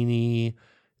 Cardellini.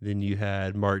 Then you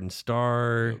had Martin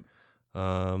Starr,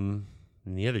 and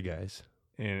the other guys.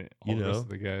 And You all the rest know. of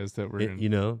the guys that were It- in you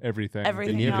know, everything,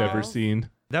 Everything that you've ever else.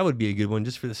 seen. that would be a good one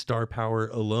just for the star power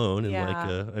alone. And like,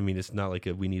 Yeah. I mean, it's not like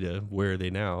we need a where are they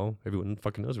now? Everyone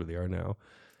fucking knows where they are now.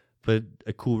 But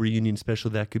a cool reunion special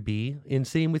that could be. And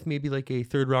same with maybe like a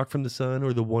Third Rock from the Sun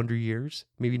or the Wonder Years.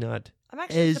 Maybe not. I'm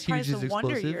actually as surprised huge the as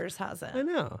Wonder explosive. Years hasn't. I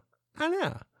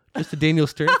know. Just the Daniel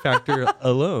Stern factor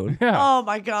alone. Yeah. Oh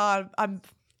my god, I'm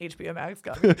HBO Max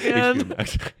got me again. HBO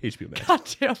Max. HBO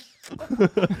Max. Goddamn.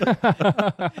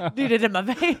 Need it in my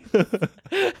veins.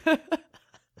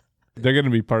 They're going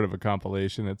to be part of a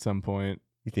compilation at some point.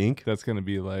 You think? That's going to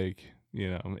be like, you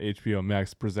know, HBO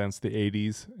Max presents the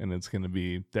 80s, and it's going to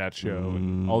be that show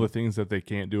and all the things that they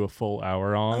can't do a full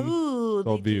hour on. Ooh,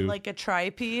 They'll they do do- like a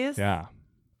tri-piece. Yeah.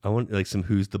 I want like some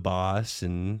Who's the Boss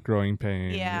and Growing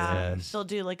Pains. Yeah. Yes. They'll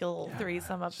do like a little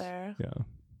threesome up there. Yeah.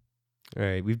 all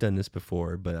right, we've done this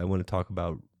before, but I want to talk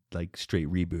about like straight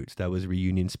reboots. That was a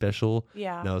reunion special.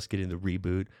 Yeah. Now let's get into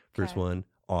reboot. First Okay. one,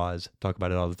 Oz. Talk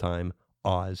about it all the time.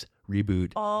 Oz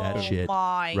reboot Oh that shit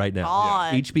my right now.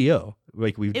 God. HBO.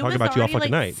 Like we It talk was about you all already,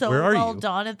 fucking like, night. so Where are well you?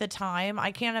 done at the time.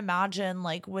 I can't imagine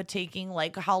like with taking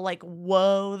like how like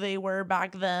whoa they were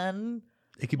back then.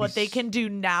 It could What be they can do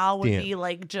now would Damn. be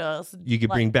like just You could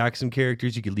like, bring back some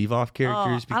characters. You could leave off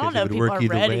characters I because don't know it if would people work are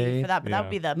either ready way. for that, but that would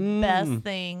be the Mm. best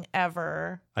thing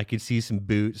ever. I could see some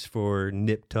boots for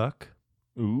Nip Tuck.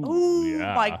 Ooh, Oh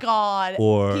yeah. my god!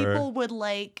 Or- People would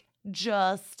like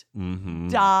just Mm-hmm.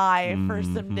 die for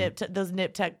some Mhm. those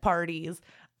Nip Tuck parties.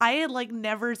 I had like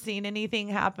never seen anything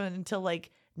happen until like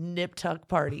Nip Tuck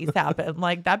parties happened.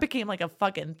 Like that became like a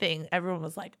fucking thing. Everyone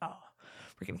was like, "Oh,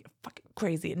 we're gonna get fucking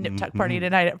crazy at Nip Tuck party Mm-hmm.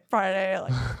 tonight at Friday."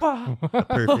 Like, oh.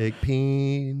 Perfect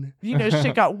peen. You know,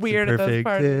 shit got weird at those perfect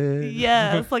parties. day.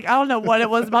 Yes, like I don't know what it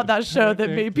was about that show that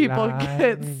made people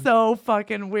get so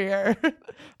fucking weird.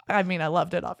 I mean, I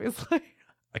loved it, obviously.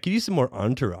 I could use some more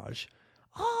entourage.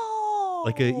 Oh,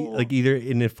 Like either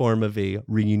in the form of a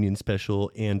reunion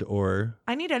special and or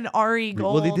I need an Ari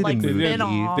Gold Well, they did a like movie.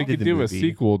 spin-off. They Did could the do a movie.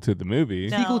 sequel to the movie.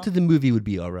 No. sequel to the movie would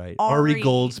be all right. Ari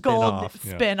Gold spin-off.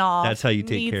 Yeah. spin-off. That's how you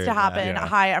take needs care to of that, happen. yeah.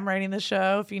 Hi, I'm writing the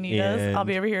show. If you need us, I'll And-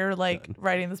 be over here like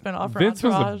writing the spin-off for Vince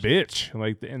was a Entourage. bitch.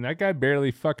 Like, and that guy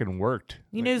barely fucking worked.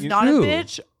 You Like, know who's not a Who?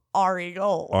 bitch? Ari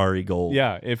Gold. Ari Gold.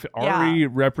 Yeah, if Ari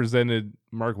represented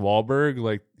Mark Wahlberg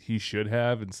like he should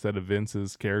have instead of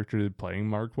Vince's character playing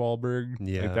Mark Wahlberg,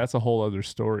 Yeah. like, that's a whole other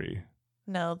story.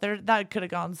 No, that could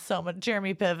have gone so much.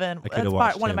 Jeremy Piven, I coulda that's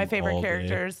watched one of my him favorite all day.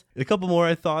 characters. A couple more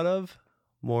I thought of,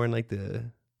 more in like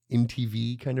the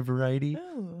MTV kind of variety.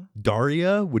 Ooh.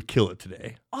 Daria would kill it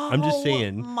today. I'm just Oh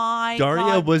saying. my Daria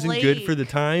God, wasn't good for the Blake.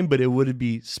 time, but it would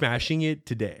be smashing it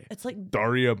today. It's like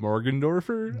Daria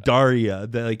Morgendorfer Daria,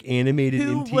 the like animated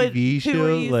MTV who show,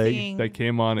 are you like seeing? that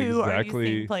came on Who are you exactly.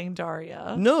 seeing playing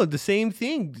Daria? no, the same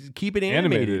thing. Keep it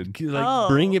animated. Animated. Like Oh.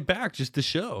 bring it back, just the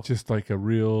show. Just like a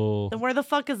real. Then where the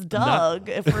fuck is Doug?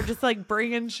 If we're just like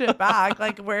bringing shit back,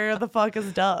 like where the fuck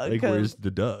is Doug? Like 'Cause- where's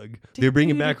the Doug? They're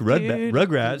bringing back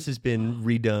Rugrats has been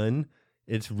redone.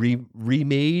 It's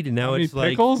remade and now How many it's like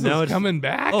Pickles now is it's coming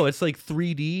back. Oh, it's like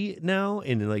 3D now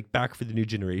and like back for the new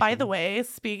generation. By the way,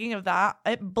 speaking of that,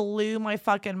 it blew my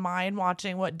fucking mind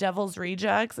watching What Devil's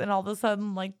Rejects, and all of a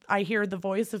sudden, like, I hear the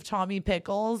voice of Tommy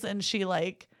Pickles, and she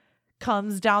like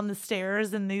comes down the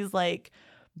stairs in these like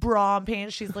bra and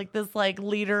pants. She's like this like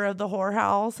leader of the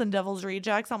whorehouse and Devil's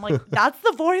Rejects. I'm like, that's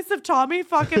the voice of Tommy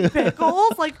fucking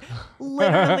Pickles. Like,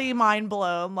 literally mind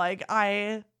blown. Like,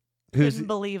 I couldn't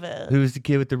believe it. Who's the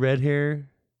kid with the red hair?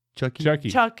 Chucky.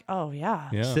 Chuck. Oh yeah.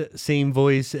 Yeah. Same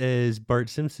voice as Bart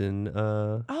Simpson.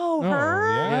 Oh,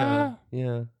 her yeah.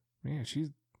 Yeah. Man, she's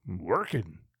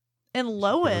working. and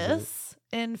Lois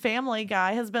in Family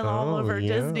Guy has been all Oh, over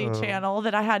Disney yeah. Channel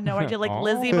that I had no idea. Like Oh.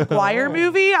 Lizzie McGuire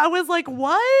movie. I was like,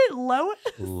 what? Lois?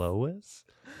 Lois.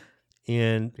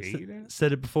 And Peter?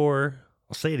 said it before.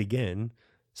 I'll say it again.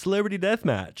 Celebrity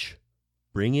Deathmatch.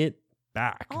 Bring it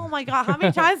back. Oh my god! How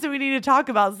many times do we need to talk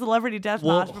about Celebrity Deathmatch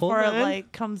Well, before hold it on.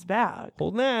 like comes back?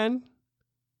 Hold on.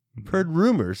 Heard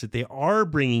rumors that they are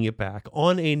bringing it back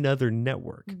on another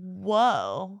network.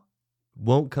 Whoa!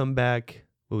 Won't come back.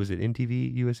 What was it?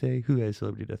 MTV USA? Who has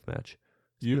Celebrity Deathmatch?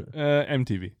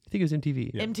 MTV. I think it was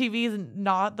MTV. Yeah. MTV's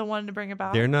not the one to bring it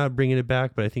back. They're not bringing it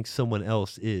back, but I think someone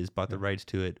else is bought the rights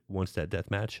to it once that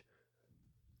death match.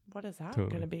 What is that Totally.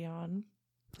 going to be on?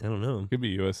 I don't know. Could be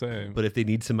USA. But if they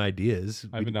need some ideas,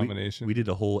 I have a nomination. We did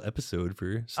a whole episode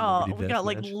for Oh, Celebrity we got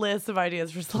like Deathmatch. lists of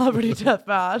ideas for Celebrity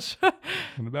Deathmatch.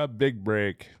 What about Big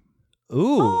Break?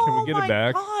 Ooh. Can we get it Oh my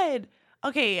back? God.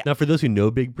 Okay, Now, for those who know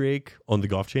Big Break on the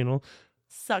Golf Channel,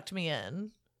 sucked me in.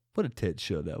 what a tit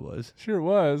show that was. Sure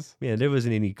was. Man, there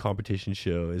wasn't any competition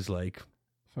show as like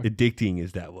Fuck. addicting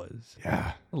as that was.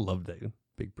 Yeah. I loved that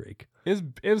Big Break. It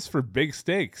was for big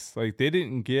stakes. Like they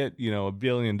didn't get, $1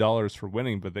 billion for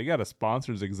winning, but they got a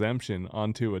sponsor's exemption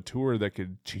onto a tour that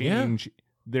could change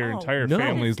their Oh, entire no.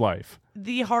 family's life.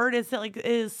 The hardest, like, it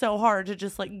is so hard to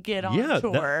just like get on Yeah,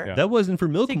 tour. Yeah. That wasn't for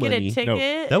milk To money. get a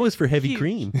ticket. That was for heavy huge.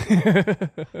 cream. The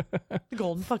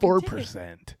golden fucking ticket.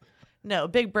 4%. No,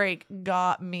 Big Break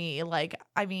got me. Like,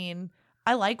 I mean,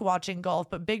 I like watching golf,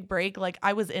 but Big Break, like,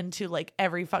 I was into like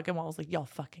every fucking wall. I was like, y'all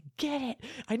fucking get it.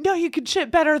 I know you can chip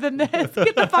better than this.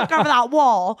 Get the fuck over that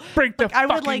wall. Break the Like, I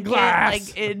would fucking like glass.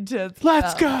 get like into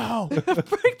Let's stuff. go.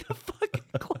 Break the fucking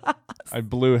glass. I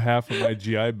blew half of my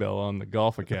GI Bill on the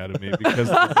golf academy because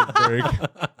of the Big Break.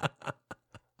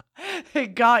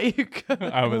 It got you good.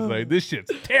 I was like, this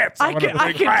shit's tits. I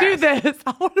can do this.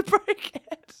 I want to break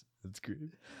it. That's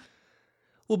great.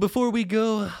 Well, before we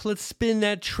go, let's spin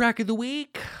that track of the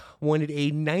week. Wanted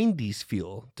a 90s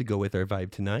feel to go with our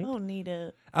vibe tonight. Oh, need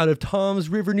it. Out of Tom's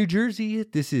River, New Jersey,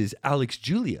 this is Alex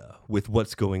Julia with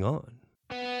What's Going On.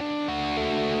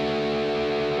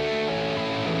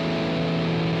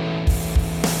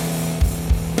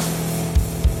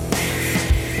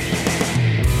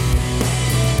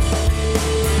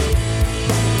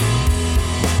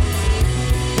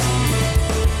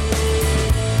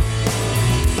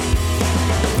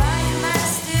 Why am I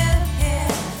still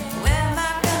here? Where am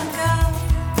I gonna go?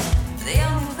 The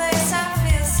only place I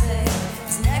feel safe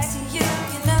is next to you,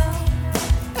 you know.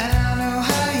 And I know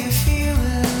how you're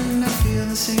feeling, I feel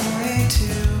the same way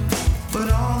too.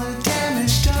 But all the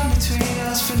damage done between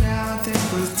us, for now I think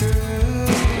we're through.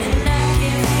 And I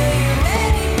can't feel you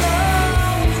anymore.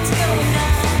 What's going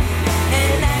on?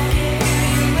 And I can't feel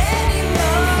you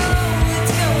anymore.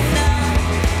 What's going on?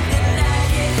 And I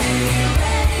can't feel you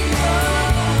anymore.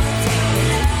 What's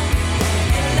going on?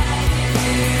 And I can't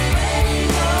feel you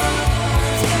anymore.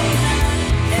 What's going on?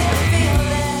 And I feel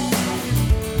that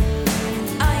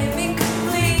I am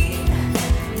incomplete.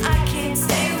 I can't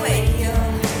stay away. You're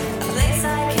a place I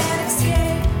can't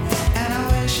escape. And I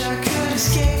wish I could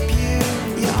escape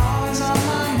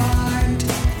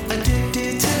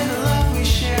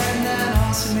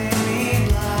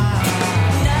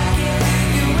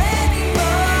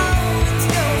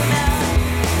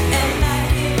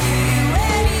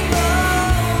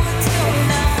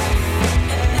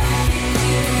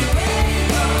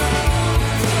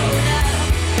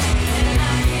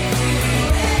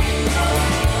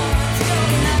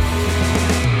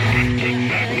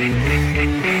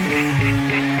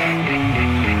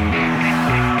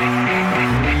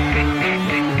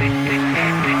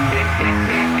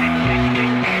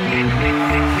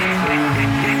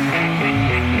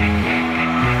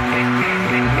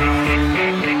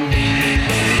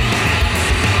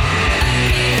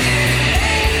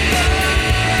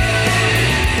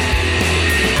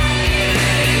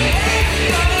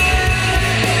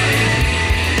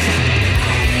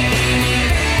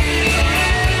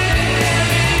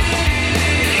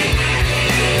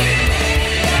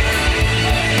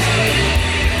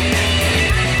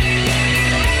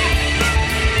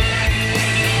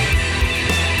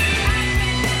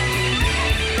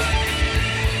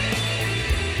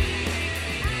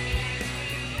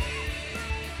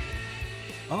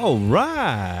All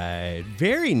right.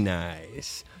 Very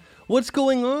nice. What's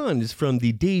Going On is from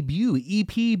the debut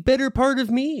EP Better Part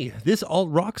of Me. This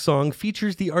alt-rock song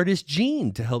features the artist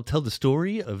Gene to help tell the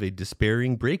story of a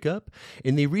despairing breakup,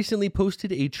 and they recently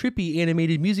posted a trippy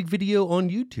animated music video on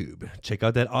YouTube. Check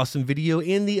out that awesome video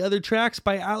and the other tracks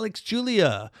by Alex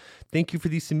Julia. Thank you for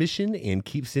the submission, and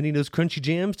keep sending those crunchy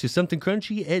jams to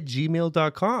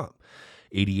somethingcrunchy@gmail.com.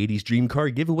 8080's Dream Car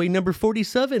giveaway number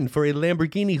 47 for a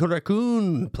Lamborghini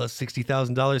Huracan plus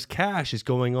 $60,000 cash is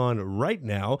going on right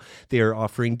now. They are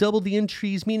offering double the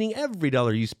entries, meaning every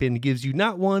dollar you spend gives you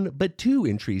not one, but two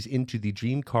entries into the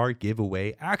Dream Car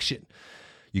giveaway action.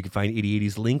 You can find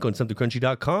 8080's link on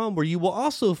somethingcrunchy.com, where you will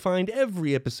also find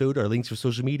every episode, our links for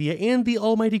social media, and the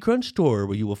Almighty Crunch Store,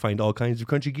 where you will find all kinds of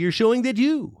crunchy gear showing that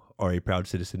you are a proud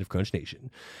citizen of Crunch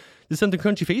Nation. The Something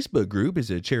Crunchy Facebook group is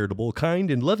a charitable,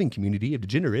 kind, and loving community of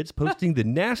degenerates posting the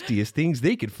nastiest things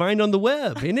they could find on the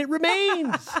web, and it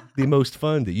remains the most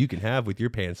fun that you can have with your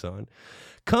pants on.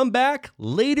 Come back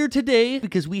later today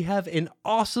because we have an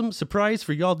awesome surprise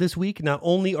for y'all this week. Not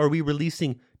only are we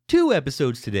releasing 2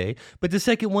 episodes today, but the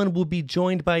second one will be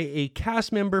joined by a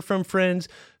cast member from Friends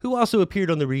who also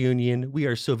appeared on the reunion. We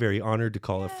are so very honored to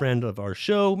call a friend of our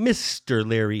show, Mr.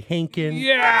 Larry Hankin.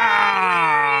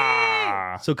 Yeah!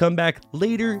 So come back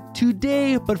later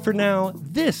today, but for now,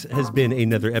 this has been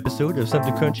another episode of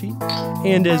Something Crunchy.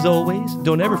 And as always,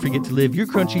 don't ever forget to live your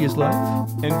crunchiest life.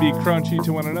 And be crunchy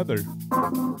to one another.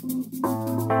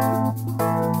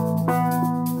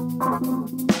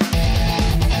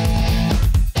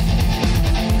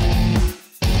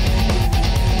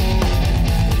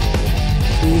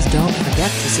 Please don't forget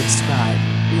to subscribe,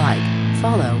 like,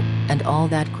 follow, and all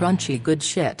that crunchy good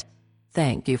shit.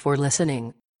 Thank you for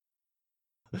listening.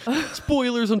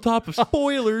 Spoilers on top of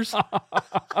spoilers.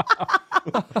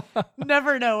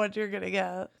 Never know what you're gonna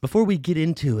get. Before we get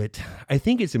into it, I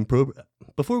think it's appropriate.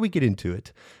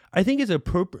 I think it's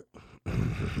appropriate.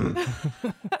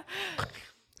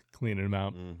 Cleaning them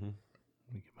out. Let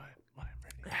me get my line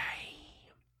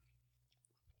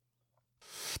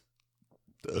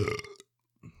ready.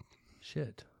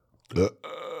 Shit.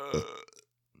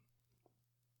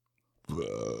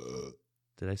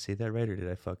 Did I say that right or did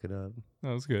I fuck it up?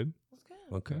 That was good.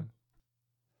 Okay.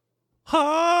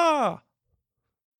 Ha!